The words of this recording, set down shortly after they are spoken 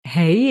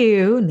Hey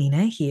you,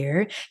 Nina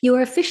here. You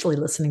are officially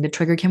listening to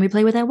Trigger. Can we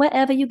play with that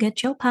wherever you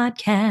get your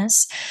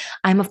podcasts?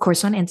 I'm of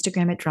course on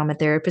Instagram at Drama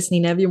Therapist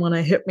Nina if you want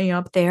to hit me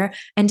up there.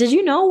 And did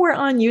you know we're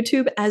on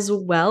YouTube as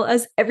well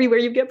as everywhere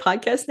you get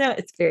podcasts now?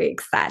 It's very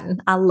exciting.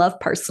 I love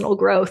personal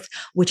growth,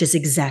 which is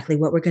exactly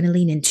what we're going to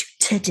lean into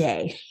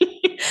today.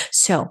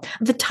 So,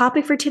 the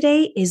topic for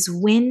today is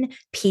when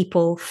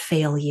people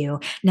fail you.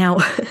 Now,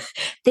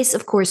 this,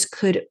 of course,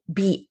 could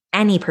be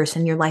any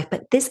person in your life,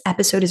 but this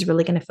episode is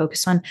really going to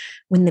focus on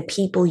when the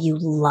people you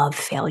love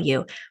fail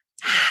you,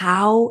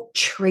 how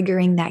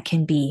triggering that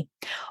can be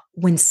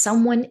when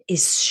someone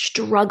is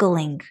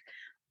struggling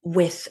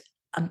with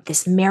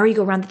this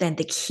merry-go-round that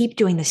they keep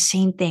doing the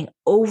same thing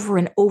over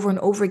and over and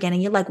over again.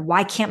 And you're like,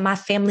 why can't my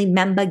family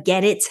member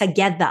get it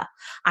together?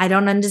 I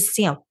don't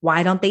understand.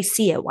 Why don't they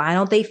see it? Why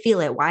don't they feel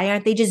it? Why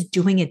aren't they just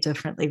doing it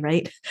differently,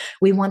 right?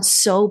 We want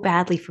so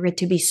badly for it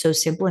to be so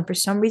simple. And for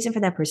some reason,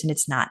 for that person,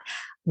 it's not.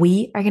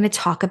 We are going to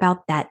talk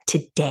about that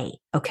today.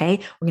 Okay.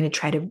 We're going to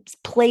try to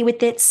play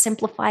with it,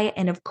 simplify it.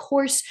 And of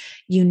course,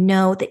 you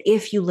know that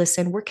if you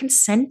listen, we're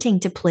consenting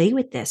to play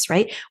with this,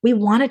 right? We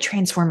want to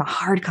transform a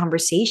hard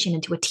conversation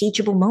into a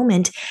teachable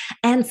moment.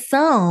 And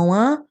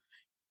so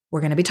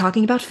we're going to be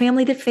talking about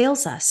family that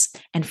fails us.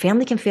 And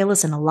family can fail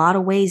us in a lot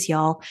of ways,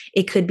 y'all.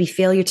 It could be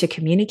failure to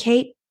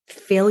communicate,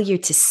 failure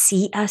to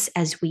see us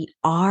as we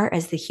are,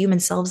 as the human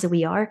selves that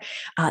we are.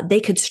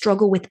 They could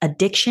struggle with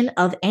addiction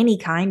of any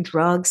kind,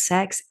 drugs,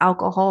 sex,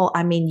 alcohol.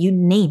 I mean, you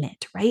name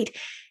it, right?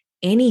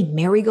 Any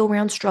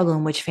merry-go-round struggle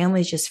in which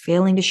family is just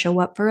failing to show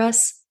up for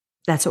us.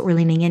 That's what we're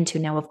leaning into.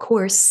 Now, of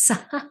course,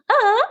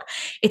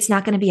 it's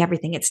not going to be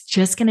everything. It's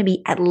just going to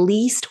be at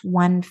least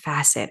one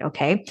facet.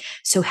 Okay.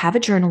 So have a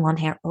journal on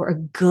here or a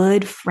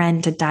good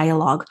friend to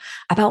dialogue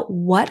about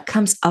what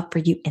comes up for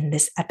you in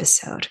this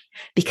episode.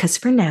 Because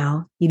for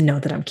now, you know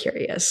that I'm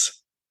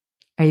curious.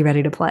 Are you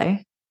ready to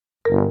play?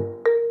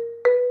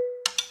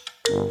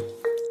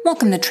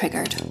 Welcome to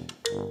Triggered.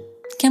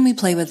 Can we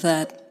play with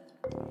that?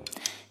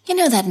 You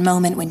know that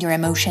moment when your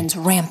emotions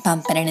ramp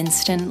up in an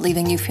instant,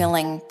 leaving you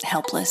feeling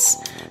helpless,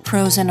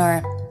 frozen,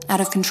 or out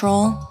of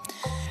control?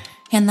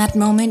 In that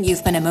moment,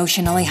 you've been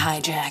emotionally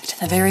hijacked,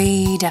 the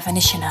very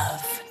definition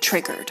of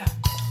triggered.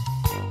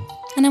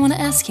 And I want to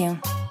ask you,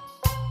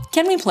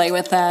 can we play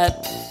with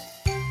that?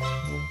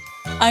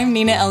 I'm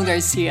Nina L.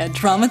 Garcia,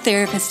 drama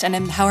therapist and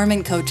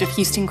empowerment coach of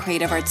Houston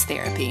Creative Arts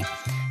Therapy.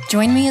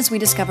 Join me as we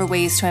discover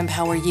ways to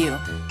empower you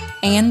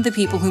and the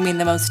people who mean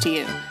the most to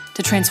you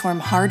to transform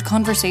hard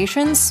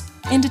conversations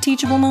into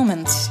teachable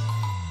moments.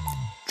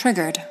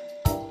 Triggered.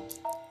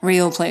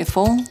 Real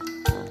playful.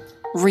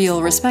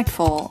 Real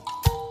respectful.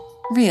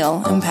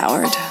 Real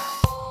empowered.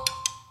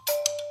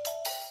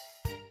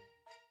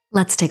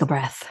 Let's take a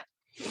breath.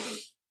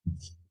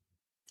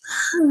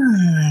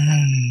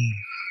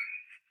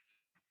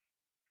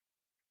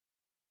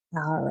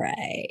 All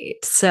right.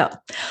 So,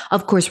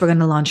 of course, we're going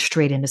to launch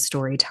straight into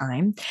story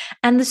time.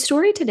 And the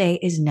story today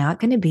is not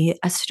going to be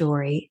a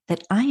story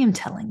that I am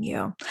telling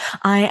you.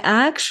 I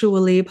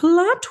actually,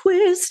 plot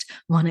twist,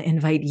 want to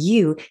invite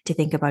you to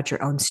think about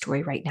your own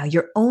story right now,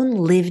 your own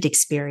lived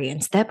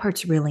experience. That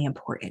part's really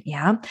important.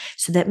 Yeah.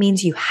 So that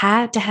means you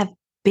had to have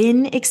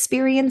been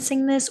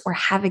experiencing this or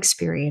have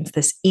experienced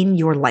this in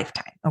your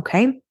lifetime.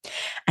 Okay.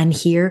 And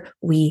here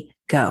we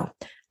go.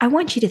 I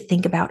want you to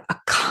think about a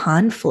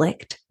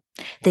conflict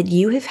that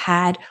you have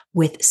had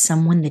with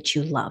someone that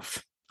you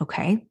love.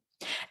 Okay.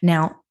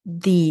 Now,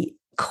 the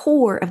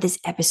core of this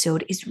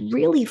episode is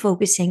really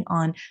focusing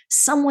on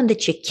someone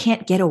that you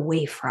can't get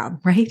away from,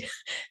 right?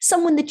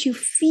 Someone that you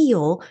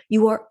feel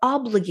you are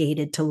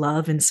obligated to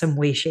love in some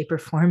way, shape, or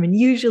form. And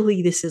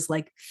usually this is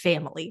like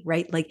family,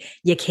 right? Like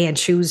you can't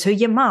choose who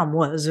your mom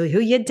was or who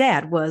your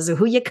dad was or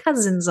who your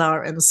cousins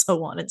are and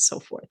so on and so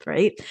forth,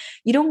 right?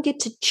 You don't get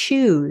to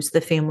choose the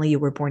family you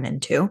were born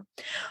into.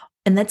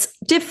 And that's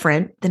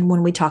different than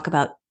when we talk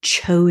about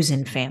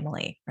chosen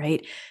family,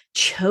 right?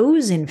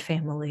 Chosen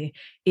family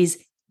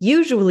is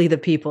usually the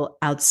people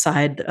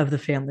outside of the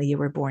family you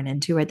were born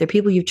into, right? They're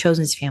people you've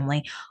chosen as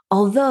family.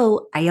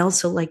 Although I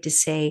also like to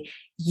say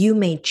you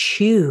may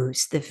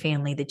choose the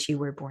family that you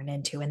were born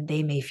into, and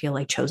they may feel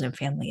like chosen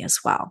family as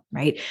well,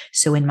 right?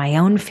 So in my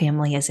own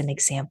family, as an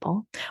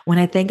example, when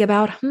I think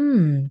about,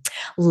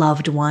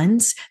 loved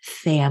ones,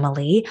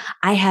 family,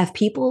 I have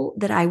people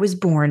that I was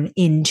born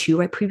into,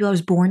 right? People I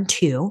was born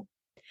to.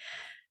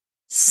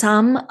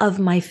 Some of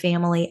my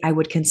family, I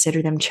would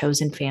consider them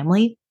chosen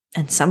family.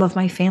 And some of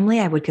my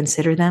family, I would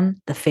consider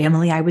them the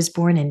family I was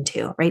born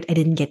into, right? I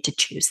didn't get to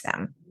choose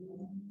them,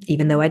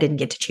 even though I didn't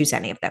get to choose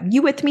any of them.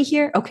 You with me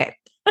here? Okay.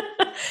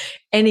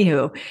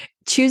 Anywho,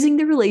 choosing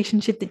the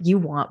relationship that you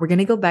want, we're going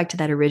to go back to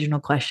that original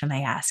question I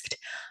asked.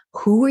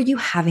 Who are you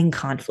having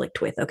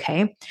conflict with?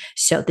 Okay.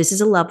 So this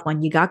is a loved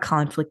one you got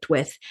conflict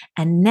with.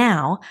 And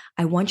now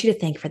I want you to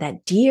think for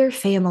that dear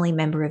family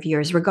member of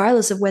yours,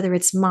 regardless of whether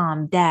it's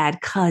mom,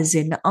 dad,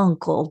 cousin,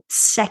 uncle,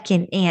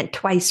 second aunt,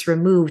 twice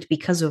removed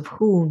because of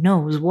who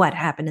knows what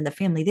happened in the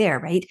family there,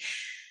 right?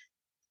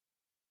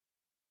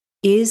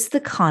 Is the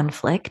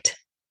conflict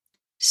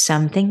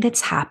something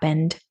that's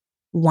happened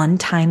one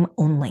time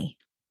only?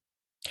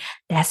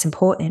 That's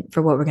important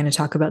for what we're going to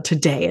talk about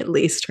today, at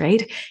least,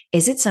 right?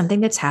 Is it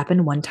something that's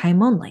happened one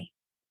time only?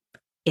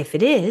 If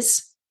it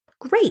is,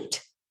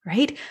 great,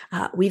 right?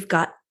 We've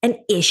got an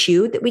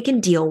issue that we can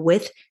deal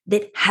with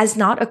that has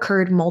not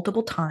occurred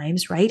multiple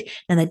times, right?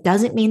 And that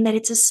doesn't mean that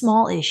it's a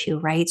small issue,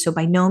 right? So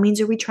by no means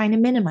are we trying to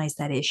minimize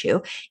that issue.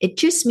 It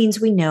just means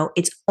we know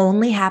it's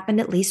only happened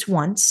at least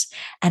once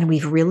and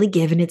we've really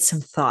given it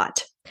some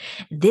thought.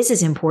 This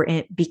is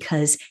important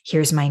because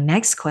here's my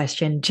next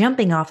question,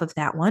 jumping off of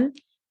that one.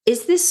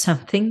 Is this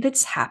something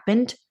that's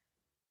happened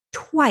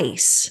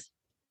twice?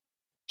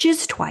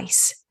 Just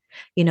twice.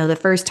 The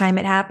first time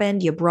it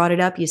happened, you brought it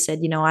up. You said,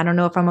 I don't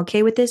know if I'm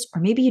okay with this.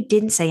 Or maybe you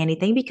didn't say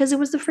anything because it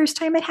was the first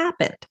time it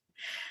happened.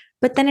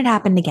 But then it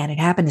happened again. It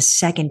happened a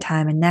second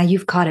time. And now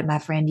you've caught it, my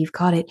friend. You've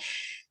caught it.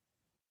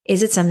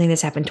 Is it something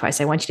that's happened twice?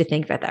 I want you to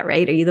think about that,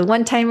 right? Are you the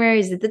one timer?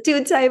 Is it the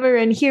two timer?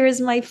 And here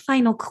is my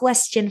final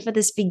question for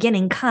this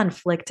beginning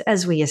conflict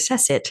as we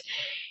assess it.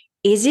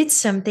 Is it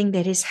something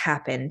that has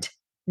happened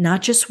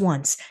not just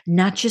once,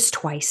 not just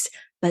twice,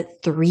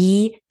 but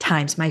 3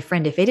 times? My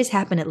friend, if it has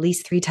happened at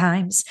least 3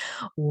 times,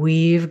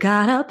 we've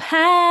got a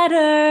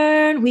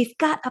pattern. We've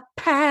got a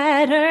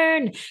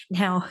pattern.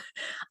 Now,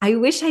 I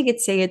wish I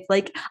could say it's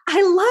like,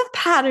 I love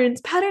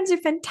patterns. Patterns are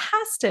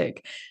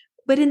fantastic.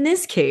 But in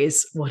this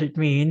case, what it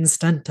means,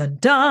 dun, dun,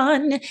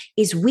 dun,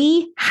 is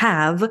we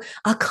have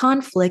a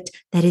conflict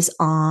that is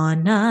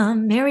on a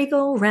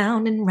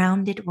merry-go-round and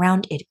round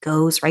it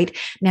goes, right?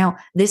 Now,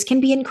 this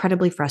can be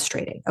incredibly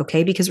frustrating,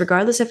 okay? Because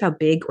regardless of how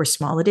big or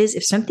small it is,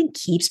 if something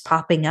keeps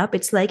popping up,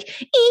 it's like,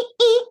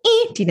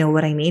 do you know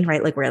what I mean,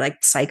 right? Like we're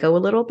like psycho a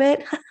little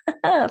bit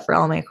for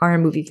all my horror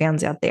movie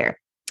fans out there.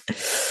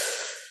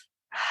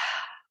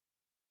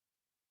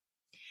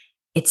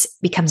 It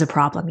becomes a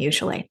problem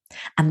usually.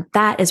 And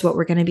that is what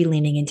we're going to be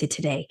leaning into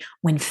today.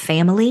 When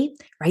family,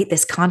 right,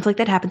 this conflict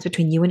that happens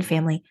between you and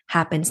family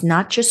happens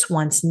not just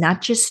once,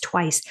 not just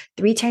twice,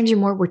 3 times or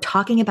more, we're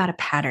talking about a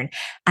pattern.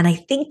 And I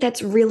think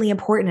that's really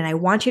important. And I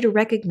want you to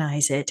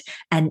recognize it.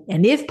 And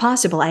if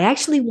possible, I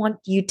actually want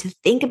you to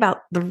think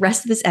about the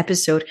rest of this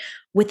episode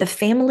with a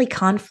family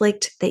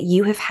conflict that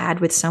you have had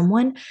with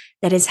someone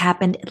that has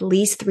happened at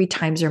least 3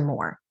 times or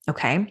more.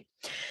 Okay.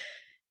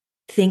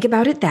 Think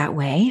about it that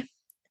way.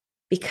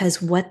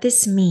 Because what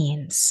this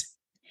means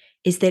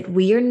is that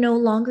we are no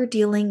longer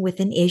dealing with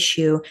an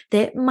issue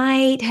that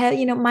might have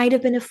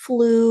been a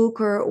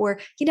fluke or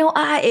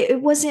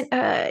it wasn't,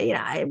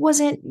 it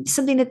wasn't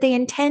something that they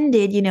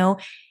intended,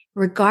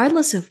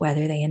 regardless of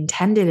whether they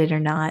intended it or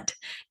not.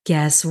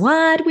 Guess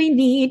what? We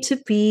need to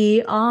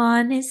be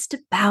honest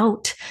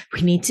about.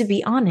 We need to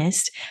be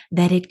honest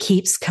that it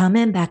keeps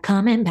coming back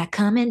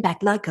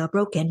like a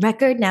broken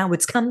record. Now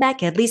it's come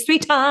back at least 3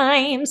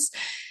 times.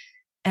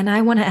 And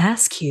I want to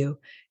ask you,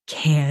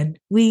 can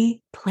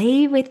we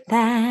play with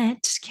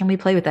that? Can we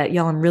play with that?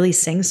 Y'all, I'm really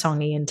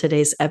sing-songy in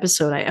today's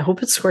episode. I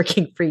hope it's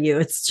working for you.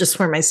 It's just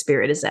where my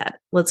spirit is at.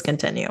 Let's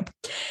continue.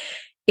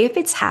 If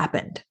it's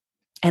happened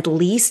at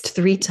least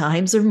 3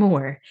 times or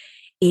more,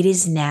 it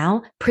is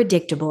now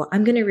predictable.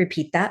 I'm going to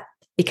repeat that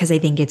because I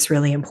think it's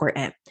really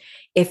important.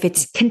 If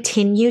it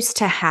continues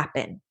to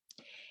happen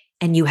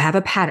and you have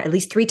a pattern, at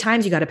least 3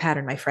 times you got a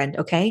pattern, my friend,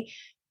 okay?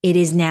 It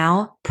is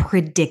now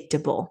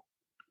predictable.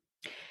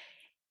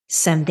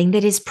 Something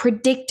that is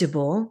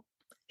predictable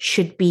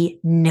should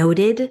be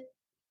noted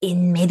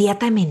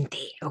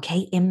inmediatamente,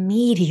 okay?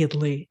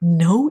 Immediately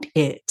note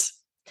it.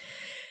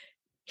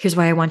 Here's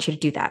why I want you to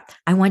do that.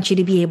 I want you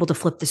to be able to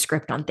flip the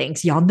script on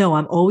things. Y'all know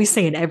I'm always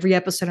saying every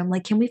episode, I'm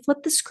like, can we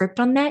flip the script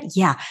on that?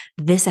 Yeah,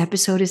 this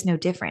episode is no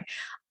different.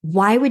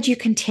 Why would you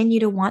continue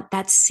to want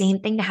that same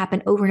thing to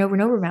happen over and over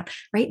and over again,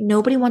 right?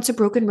 Nobody wants a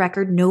broken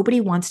record.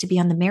 Nobody wants to be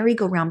on the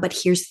merry-go-round. But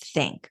here's the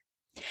thing.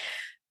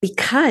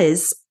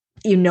 Because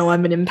I'm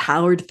an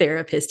empowered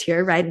therapist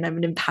here, right? And I'm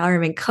an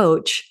empowerment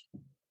coach.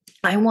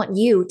 I want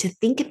you to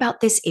think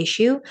about this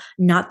issue,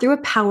 not through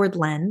a powered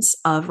lens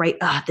of, right,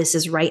 this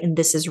is right and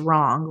this is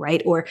wrong,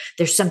 right? Or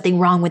there's something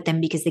wrong with them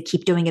because they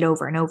keep doing it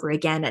over and over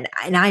again. And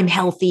I'm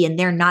healthy and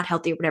they're not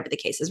healthy, or whatever the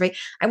case is, right?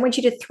 I want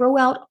you to throw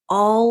out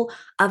all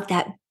of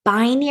that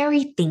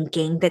binary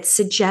thinking that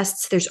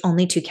suggests there's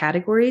only 2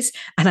 categories.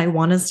 And I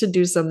want us to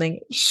do something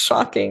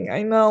shocking.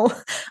 I know.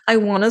 I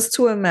want us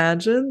to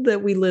imagine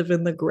that we live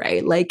in the gray,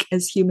 like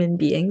as human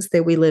beings,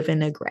 that we live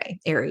in a gray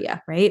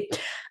area, right?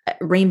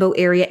 Rainbow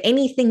area,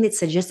 anything that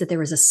suggests that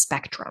there is a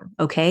spectrum,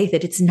 okay?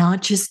 That it's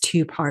not just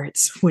 2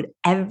 parts,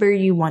 whatever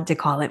you want to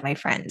call it, my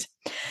friend.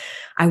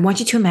 I want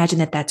you to imagine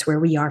that that's where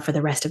we are for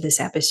the rest of this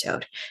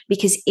episode.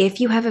 Because if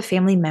you have a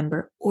family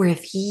member, or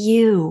if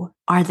you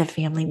are the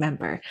family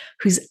member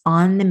who's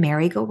on the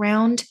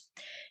merry-go-round,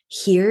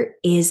 here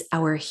is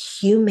our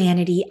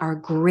humanity, our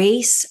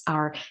grace,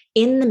 our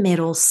in the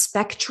middle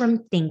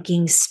spectrum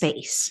thinking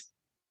space.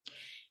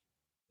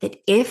 That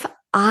if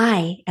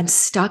I am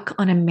stuck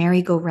on a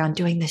merry-go-round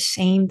doing the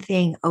same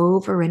thing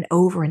over and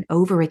over and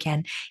over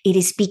again, it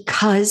is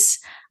because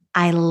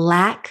I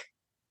lack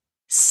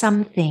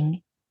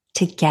something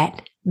to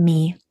get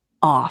me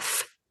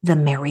off the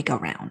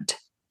merry-go-round.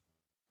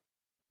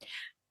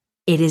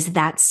 It is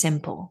that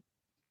simple.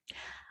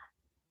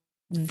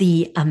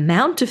 The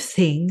amount of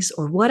things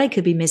or what I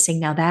could be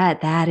missing now,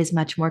 that is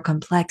much more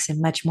complex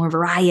and much more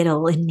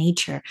varietal in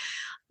nature.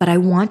 But I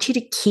want you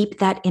to keep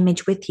that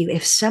image with you.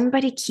 If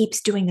somebody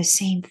keeps doing the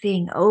same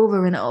thing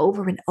over and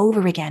over and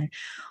over again,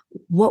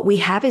 what we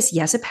have is,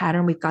 yes, a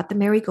pattern. We've got the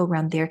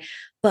merry-go-round there,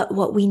 but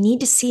what we need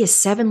to see is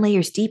 7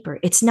 layers deeper.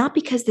 It's not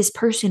because this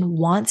person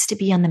wants to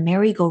be on the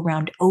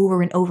merry-go-round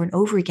over and over and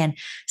over again,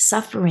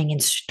 suffering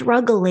and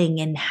struggling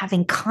and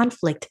having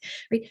conflict,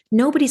 right?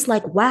 Nobody's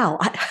like, wow,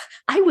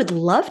 I would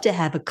love to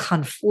have a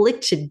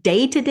conflicted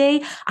day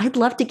today. I'd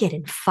love to get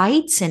in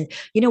fights. And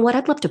you know what?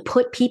 I'd love to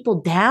put people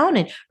down.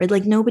 And right,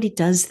 like nobody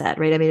does that,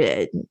 right? I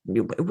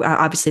mean,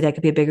 obviously that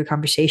could be a bigger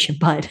conversation,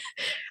 but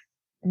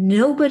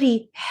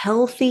nobody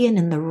healthy and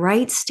in the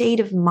right state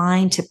of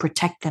mind to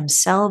protect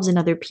themselves and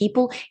other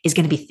people is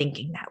going to be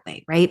thinking that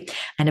way, right?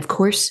 And of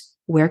course,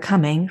 we're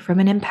coming from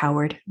an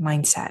empowered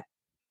mindset.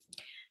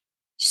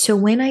 So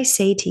when I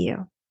say to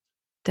you,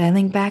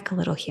 dialing back a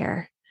little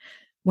here,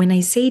 when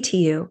I say to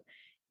you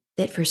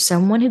that for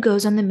someone who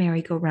goes on the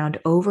merry-go-round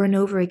over and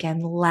over again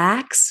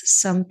lacks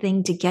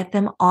something to get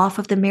them off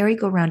of the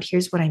merry-go-round,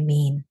 here's what I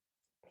mean.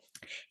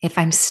 If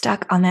I'm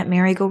stuck on that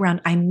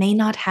merry-go-round, I may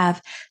not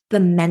have the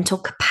mental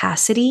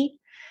capacity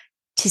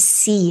to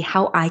see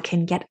how I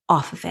can get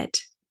off of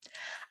it.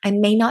 I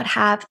may not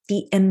have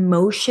the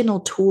emotional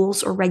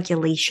tools or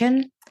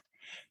regulation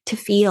to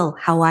feel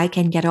how I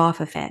can get off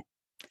of it.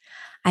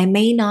 I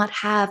may not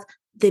have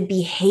the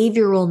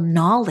behavioral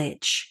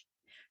knowledge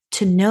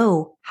to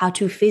know how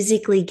to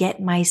physically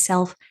get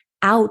myself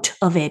out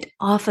of it,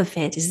 off of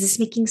it. Is this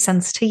making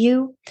sense to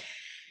you?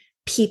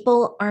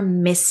 People are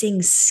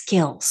missing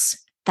skills.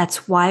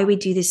 That's why we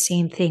do the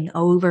same thing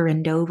over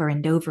and over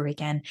and over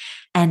again.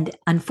 And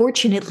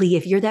unfortunately,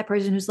 if you're that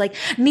person who's like,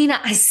 Nina,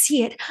 I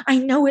see it. I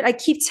know it. I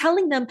keep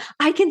telling them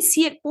I can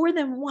see it for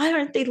them. Why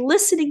aren't they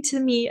listening to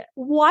me?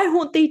 Why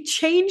won't they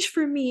change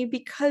for me?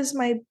 Because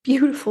my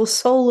beautiful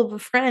soul of a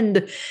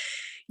friend,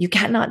 you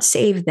cannot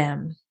save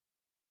them.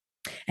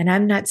 And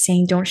I'm not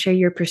saying don't share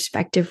your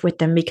perspective with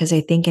them, because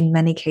I think in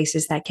many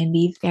cases that can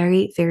be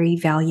very, very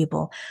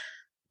valuable,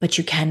 but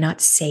you cannot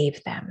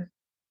save them.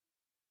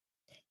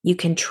 You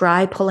can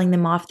try pulling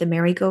them off the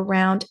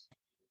merry-go-round.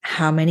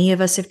 How many of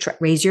us have tried?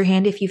 Raise your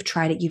hand if you've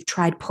tried it. You've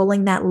tried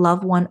pulling that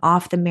loved one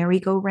off the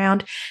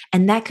merry-go-round.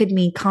 And that could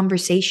mean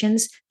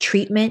conversations,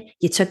 treatment.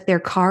 You took their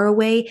car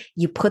away.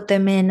 You put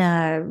them in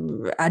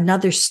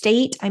another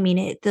state. I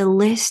mean, the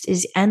list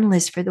is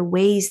endless for the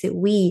ways that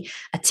we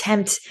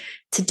attempt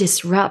to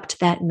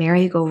disrupt that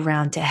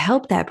merry-go-round to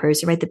help that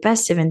person, right? The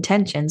best of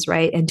intentions,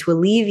 right? And to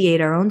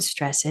alleviate our own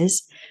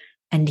stresses.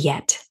 And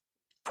yet,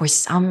 for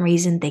some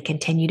reason, they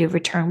continue to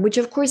return, which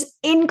of course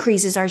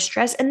increases our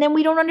stress. And then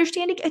we don't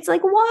understand it. It's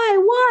like,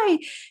 why?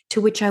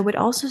 To which I would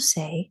also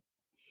say,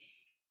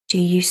 do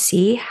you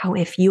see how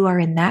if you are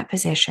in that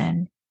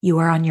position, you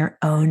are on your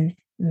own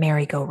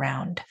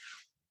merry-go-round?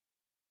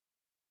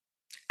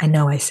 I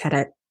know I said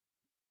it.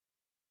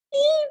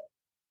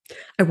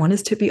 I want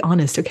us to be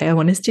honest, okay? I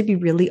want us to be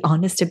really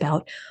honest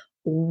about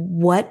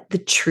what the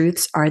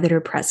truths are that are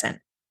present,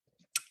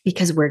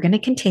 because we're going to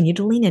continue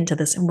to lean into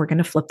this and we're going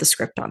to flip the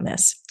script on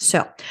this.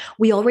 So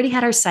we already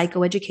had our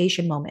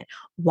psychoeducation moment.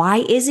 Why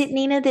is it,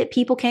 Nina, that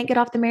people can't get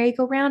off the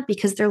merry-go-round?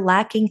 Because they're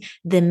lacking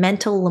the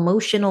mental,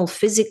 emotional,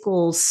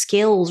 physical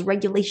skills,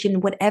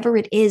 regulation, whatever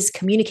it is,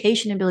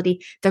 communication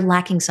ability. They're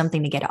lacking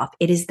something to get off.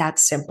 It is that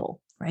simple,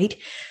 right?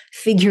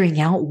 Figuring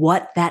out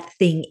what that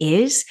thing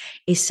is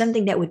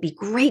something that would be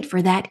great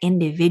for that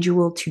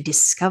individual to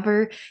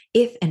discover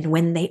if and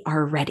when they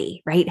are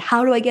ready, right?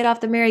 How do I get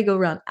off the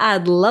merry-go-round?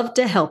 I'd love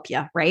to help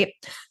you, right?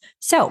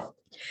 So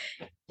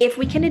if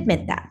we can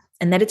admit that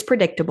and that it's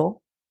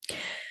predictable,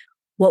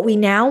 what we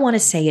now want to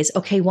say is,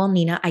 okay, well,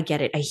 Nina, I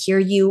get it. I hear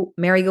you,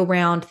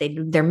 merry-go-round.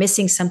 They're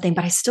missing something,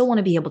 but I still want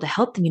to be able to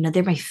help them. You know,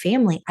 they're my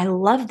family. I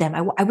love them.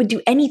 I would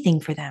do anything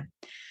for them.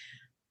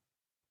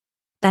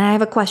 Then I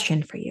have a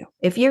question for you.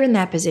 If you're in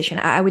that position,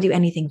 I would do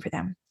anything for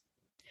them.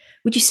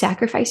 Would you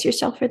sacrifice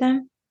yourself for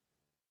them?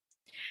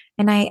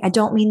 And I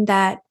don't mean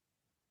that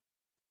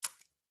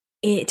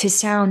to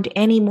sound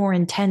any more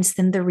intense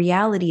than the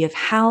reality of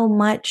how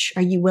much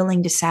are you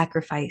willing to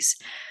sacrifice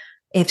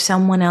if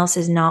someone else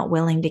is not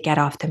willing to get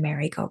off the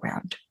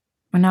merry-go-round.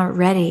 We're not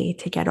ready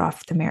to get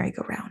off the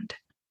merry-go-round.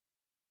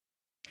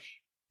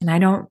 And I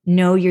don't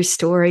know your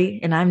story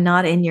and I'm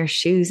not in your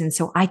shoes. And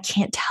so I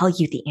can't tell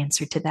you the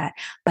answer to that,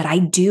 but I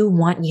do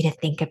want you to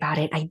think about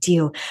it. I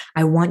do.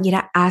 I want you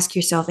to ask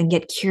yourself and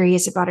get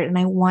curious about it. And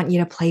I want you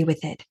to play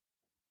with it.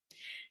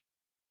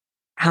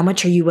 How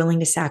much are you willing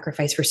to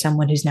sacrifice for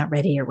someone who's not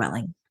ready or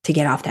willing to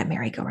get off that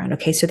merry-go-round?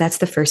 Okay. So that's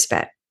the first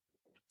bet.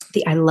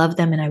 I love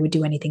them and I would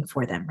do anything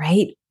for them,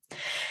 right?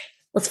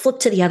 Let's flip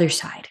to the other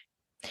side.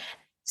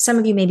 Some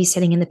of you may be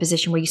sitting in the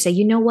position where you say,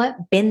 you know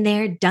what? Been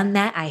there, done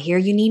that. I hear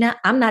you, Nina.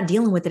 I'm not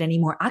dealing with it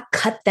anymore. I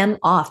cut them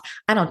off.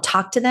 I don't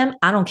talk to them.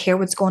 I don't care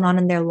what's going on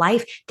in their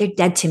life. They're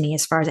dead to me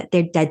as far as that.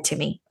 They're dead to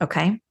me.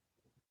 Okay.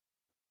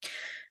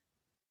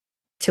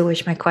 To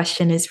which my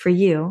question is for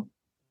you.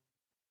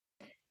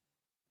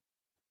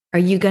 Are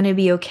you going to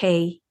be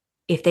okay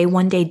if they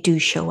one day do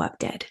show up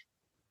dead?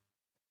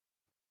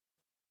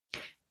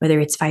 Whether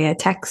it's via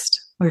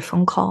text or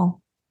phone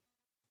call,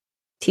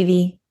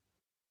 TV,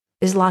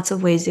 there's lots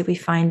of ways that we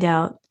find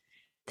out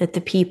that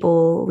the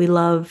people we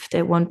loved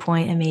at one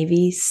point and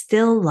maybe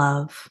still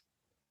love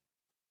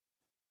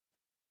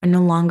are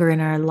no longer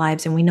in our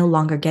lives, and we no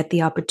longer get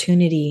the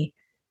opportunity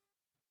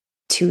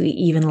to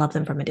even love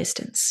them from a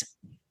distance.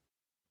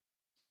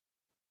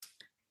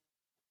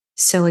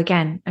 So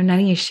again, I'm not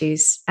in your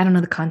shoes. I don't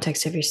know the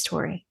context of your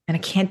story, and I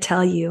can't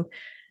tell you,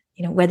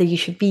 whether you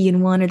should be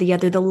in one or the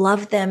other, the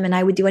love them and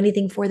I would do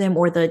anything for them,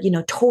 or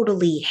the,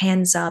 totally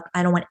hands up,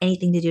 I don't want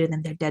anything to do to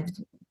them, they're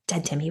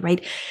dead to me,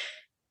 right?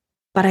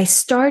 But I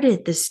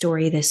started the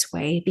story this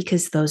way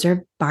because those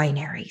are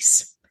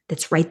binaries.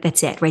 That's right.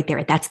 That's it right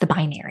there. That's the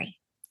binary.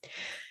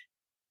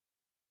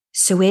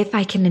 So if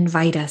I can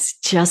invite us,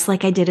 just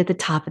like I did at the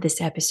top of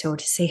this episode,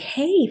 to say,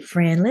 hey,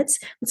 friend, let's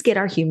get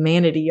our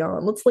humanity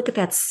on. Let's look at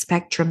that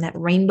spectrum, that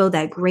rainbow,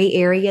 that gray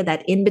area,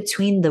 that in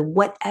between, the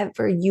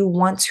whatever you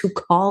want to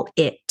call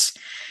it,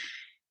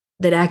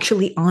 that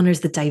actually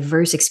honors the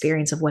diverse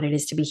experience of what it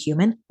is to be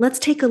human. Let's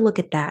take a look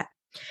at that.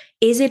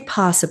 Is it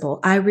possible,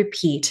 I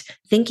repeat,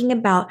 thinking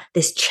about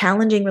this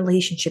challenging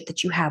relationship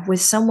that you have with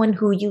someone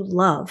who you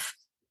love,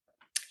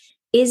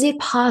 is it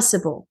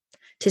possible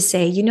to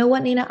say, you know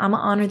what, Nina, I'm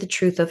going to honor the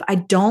truth of I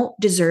don't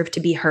deserve to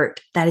be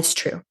hurt. That is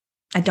true.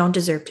 I don't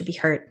deserve to be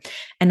hurt.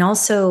 And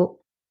also,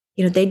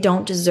 they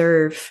don't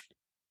deserve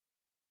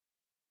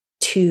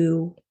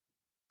to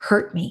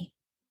hurt me.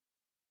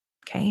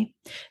 Okay?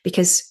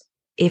 Because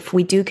if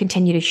we do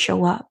continue to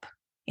show up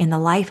in the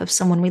life of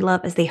someone we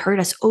love as they hurt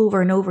us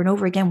over and over and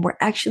over again, we're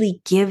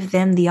actually give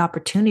them the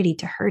opportunity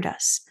to hurt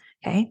us.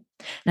 Okay?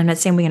 And I'm not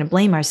saying we're going to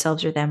blame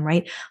ourselves or them,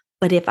 right?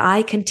 But if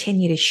I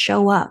continue to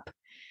show up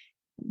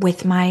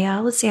with my,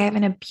 let's say I have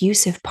an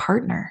abusive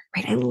partner,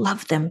 right? I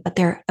love them, but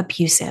they're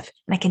abusive.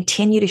 And I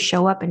continue to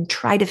show up and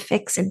try to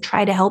fix and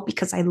try to help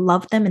because I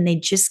love them and they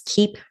just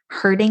keep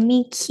hurting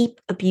me,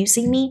 keep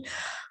abusing me.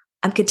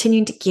 I'm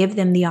continuing to give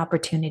them the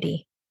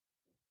opportunity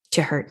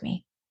to hurt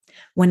me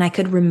when I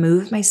could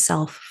remove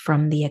myself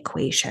from the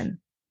equation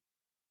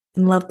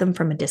and love them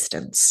from a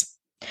distance.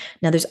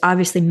 Now, there's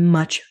obviously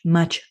much,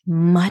 much,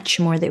 much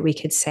more that we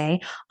could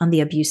say on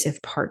the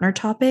abusive partner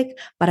topic,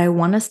 but I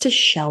want us to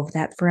shelve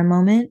that for a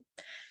moment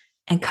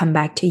and come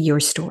back to your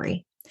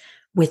story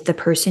with the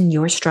person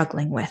you're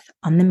struggling with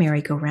on the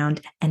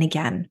merry-go-round. And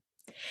again,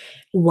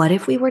 what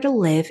if we were to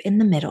live in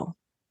the middle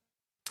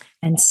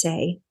and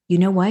say, you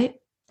know what?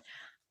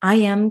 I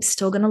am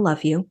still going to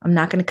love you. I'm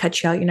not going to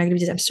cut you out. You're not going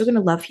to be. I'm still going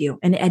to love you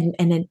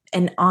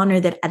and honor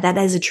that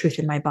is a truth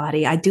in my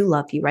body. I do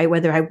love you, right?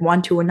 Whether I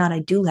want to or not, I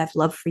do have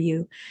love for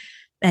you.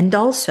 And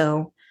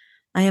also,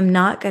 I am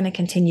not going to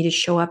continue to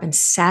show up and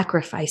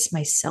sacrifice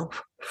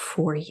myself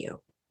for you.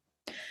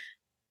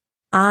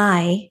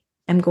 I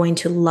am going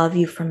to love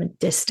you from a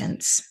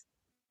distance.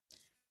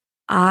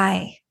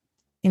 I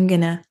am going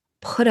to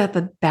put up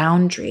a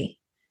boundary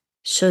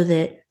so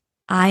that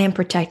I am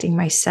protecting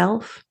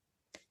myself.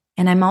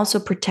 And I'm also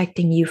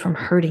protecting you from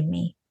hurting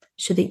me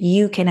so that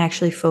you can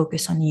actually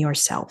focus on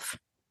yourself,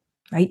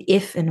 right?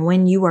 If and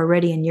when you are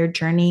ready in your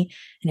journey,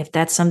 and if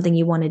that's something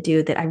you want to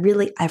do, that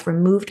I've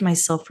removed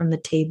myself from the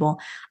table,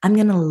 I'm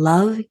going to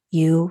love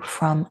you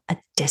from a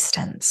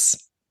distance.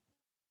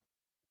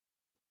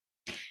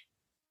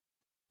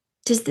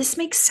 Does this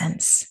make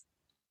sense?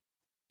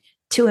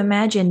 To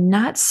imagine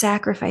not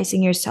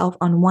sacrificing yourself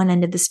on one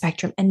end of the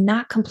spectrum and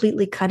not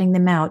completely cutting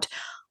them out.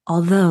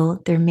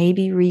 Although there may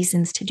be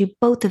reasons to do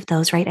both of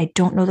those, right? I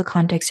don't know the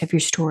context of your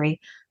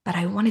story, but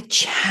I want to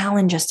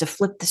challenge us to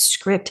flip the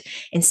script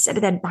instead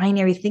of that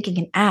binary thinking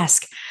and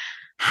ask,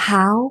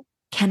 how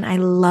can I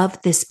love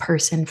this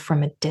person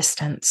from a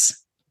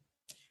distance?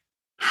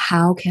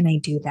 How can I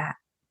do that?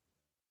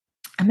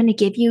 I'm going to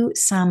give you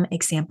some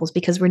examples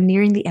because we're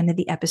nearing the end of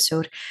the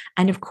episode.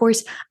 And of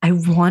course, I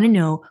want to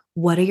know,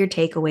 what are your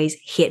takeaways?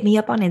 Hit me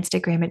up on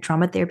Instagram at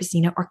Trauma Therapist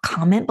Nina, or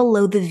comment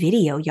below the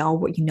video. Y'all,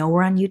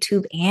 we're on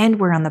YouTube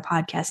and we're on the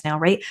podcast now,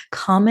 right?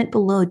 Comment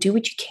below, do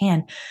what you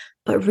can,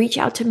 but reach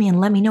out to me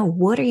and let me know,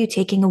 what are you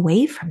taking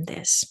away from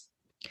this?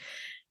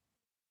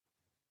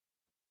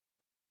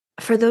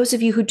 For those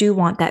of you who do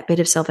want that bit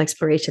of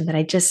self-exploration that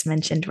I just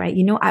mentioned, right?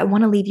 I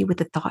want to leave you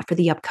with a thought for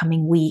the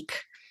upcoming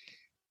week.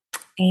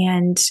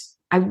 And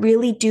I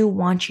really do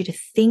want you to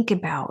think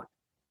about,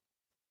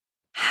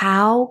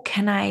 how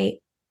can I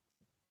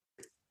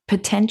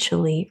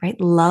potentially, right,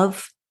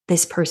 love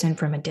this person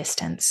from a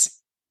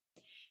distance?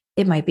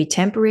 It might be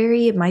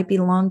temporary. It might be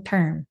long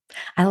term.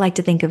 I like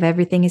to think of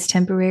everything as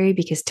temporary,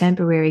 because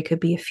temporary could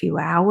be a few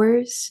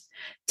hours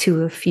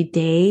to a few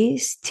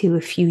days to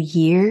a few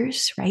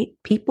years, right?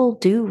 People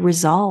do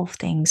resolve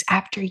things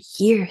after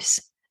years,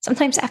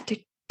 sometimes after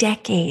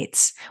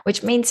decades,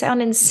 which may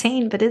sound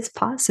insane, but it's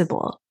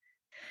possible.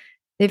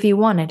 If you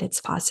want it,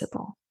 it's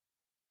possible.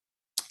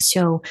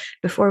 So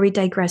before we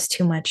digress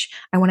too much,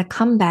 I want to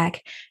come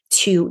back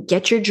to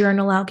get your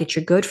journal out, get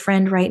your good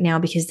friend right now,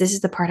 because this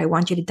is the part I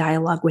want you to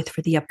dialogue with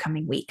for the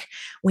upcoming week.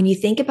 When you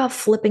think about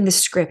flipping the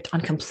script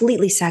on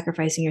completely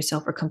sacrificing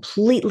yourself or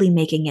completely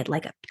making it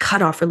like a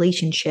cutoff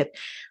relationship,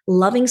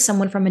 loving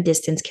someone from a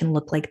distance can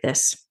look like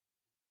this.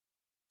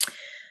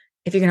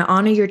 If you're going to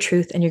honor your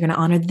truth and you're going to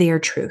honor their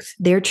truth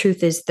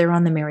is they're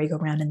on the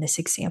merry-go-round in this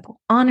example.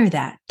 Honor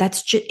that.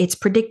 It's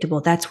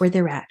predictable. That's where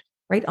they're at,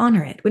 right?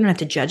 Honor it. We don't have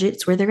to judge it.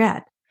 It's where they're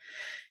at.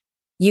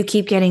 You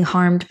keep getting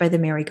harmed by the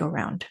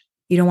merry-go-round.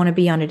 You don't want to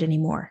be on it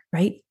anymore,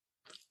 right?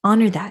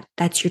 Honor that.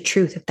 That's your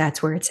truth if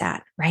that's where it's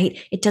at, right?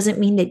 It doesn't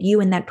mean that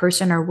you and that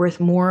person are worth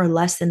more or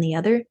less than the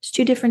other. It's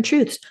two different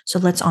truths. So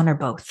let's honor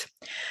both.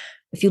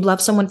 If you love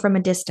someone from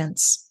a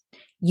distance,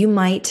 you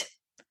might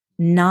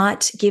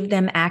not give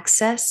them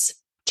access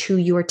to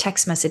your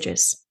text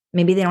messages.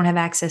 Maybe they don't have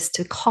access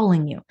to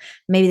calling you.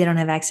 Maybe they don't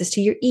have access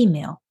to your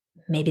email.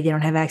 Maybe they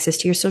don't have access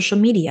to your social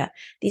media.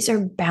 These are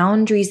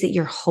boundaries that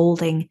you're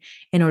holding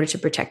in order to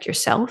protect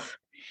yourself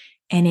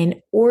and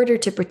in order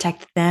to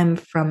protect them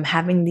from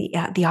having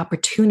the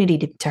opportunity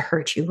to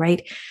hurt you,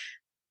 right?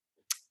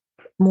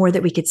 More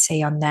that we could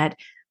say on that.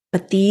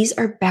 But these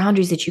are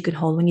boundaries that you can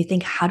hold when you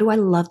think, how do I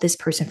love this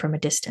person from a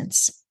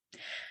distance?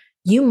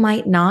 You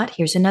might not,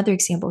 here's another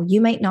example,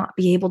 you might not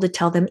be able to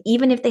tell them,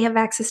 even if they have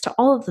access to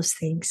all of those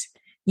things,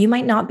 you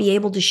might not be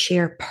able to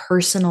share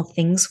personal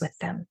things with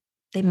them.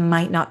 They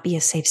might not be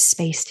a safe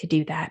space to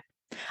do that.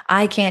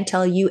 I can't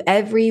tell you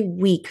every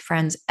week,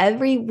 friends,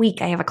 every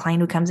week I have a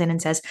client who comes in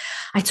and says,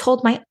 I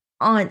told my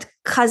aunt,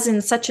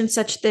 cousin, such and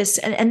such this,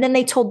 and then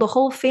they told the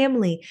whole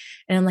family.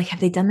 And I'm like, have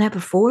they done that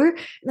before? And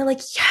they're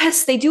like,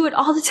 yes, they do it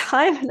all the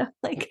time. And I'm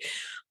like,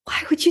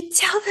 why would you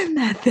tell them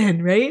that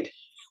then, right?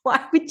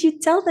 Why would you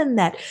tell them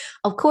that?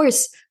 Of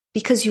course,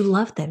 because you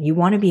love them. You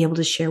want to be able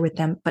to share with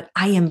them, but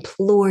I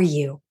implore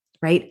you,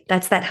 right?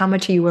 That's that how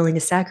much are you willing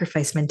to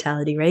sacrifice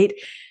mentality, right?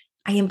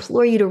 I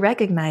implore you to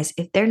recognize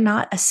if they're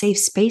not a safe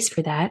space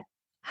for that,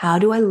 how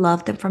do I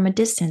love them from a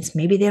distance?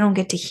 Maybe they don't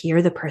get to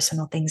hear the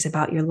personal things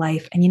about your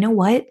life. And you know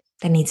what?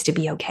 That needs to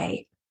be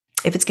okay.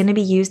 If it's going to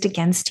be used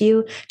against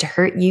you, to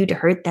hurt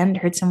them, to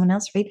hurt someone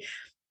else, right?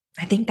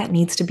 I think that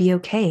needs to be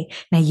okay.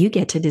 Now you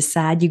get to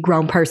decide, you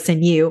grown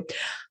person, you.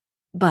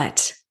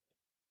 But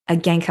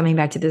again, coming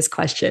back to this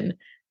question,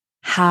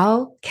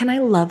 how can I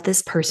love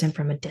this person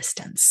from a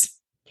distance?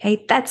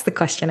 Okay, that's the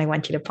question I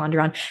want you to ponder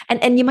on.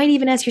 And you might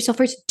even ask yourself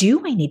first,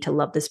 do I need to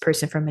love this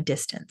person from a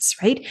distance,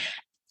 right?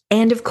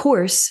 And of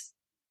course,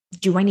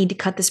 do I need to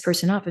cut this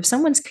person off? If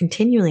someone's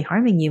continually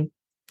harming you,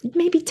 it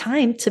may be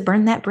time to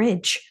burn that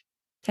bridge.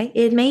 Okay,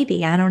 it may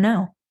be, I don't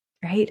know,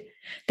 right?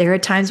 There are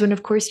times when,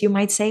 of course, you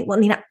might say, well,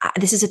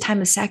 this is a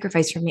time of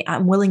sacrifice for me.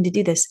 I'm willing to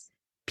do this.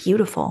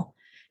 Beautiful.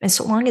 And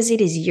so long as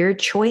it is your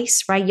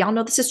choice, right? Y'all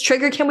know this is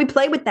trigger. Can we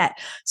play with that?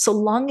 So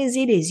long as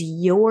it is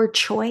your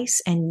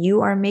choice and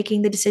you are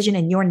making the decision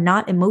and you're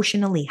not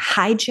emotionally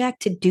hijacked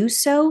to do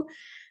so,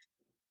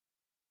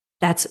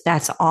 that's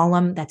all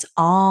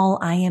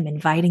I am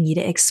inviting you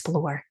to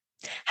explore.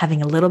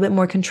 Having a little bit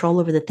more control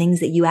over the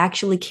things that you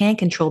actually can't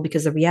control,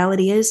 because the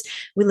reality is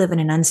we live in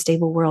an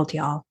unstable world,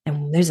 y'all,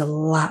 and there's a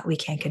lot we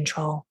can't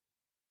control.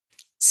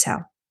 So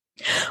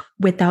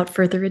without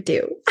further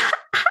ado,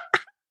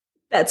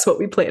 that's what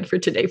we planned for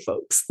today,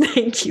 folks.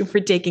 Thank you for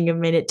taking a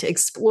minute to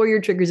explore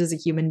your triggers as a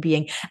human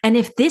being. And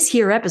if this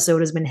here episode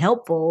has been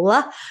helpful,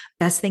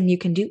 best thing you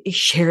can do is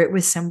share it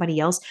with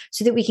somebody else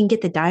so that we can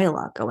get the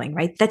dialogue going,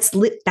 right? That's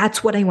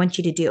what I want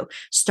you to do.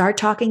 Start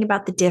talking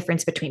about the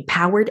difference between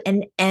powered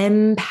and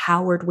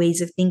empowered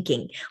ways of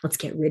thinking. Let's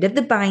get rid of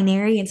the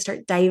binary and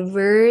start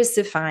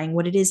diversifying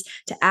what it is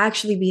to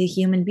actually be a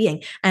human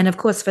being. And of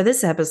course, for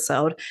this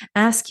episode,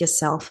 ask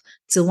yourself,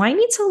 do I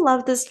need to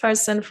love this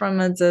person from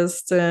a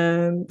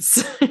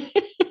distance?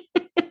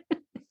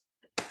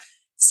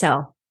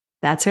 So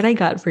that's what I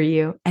got for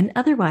you. And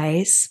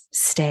otherwise,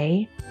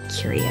 stay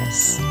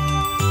curious.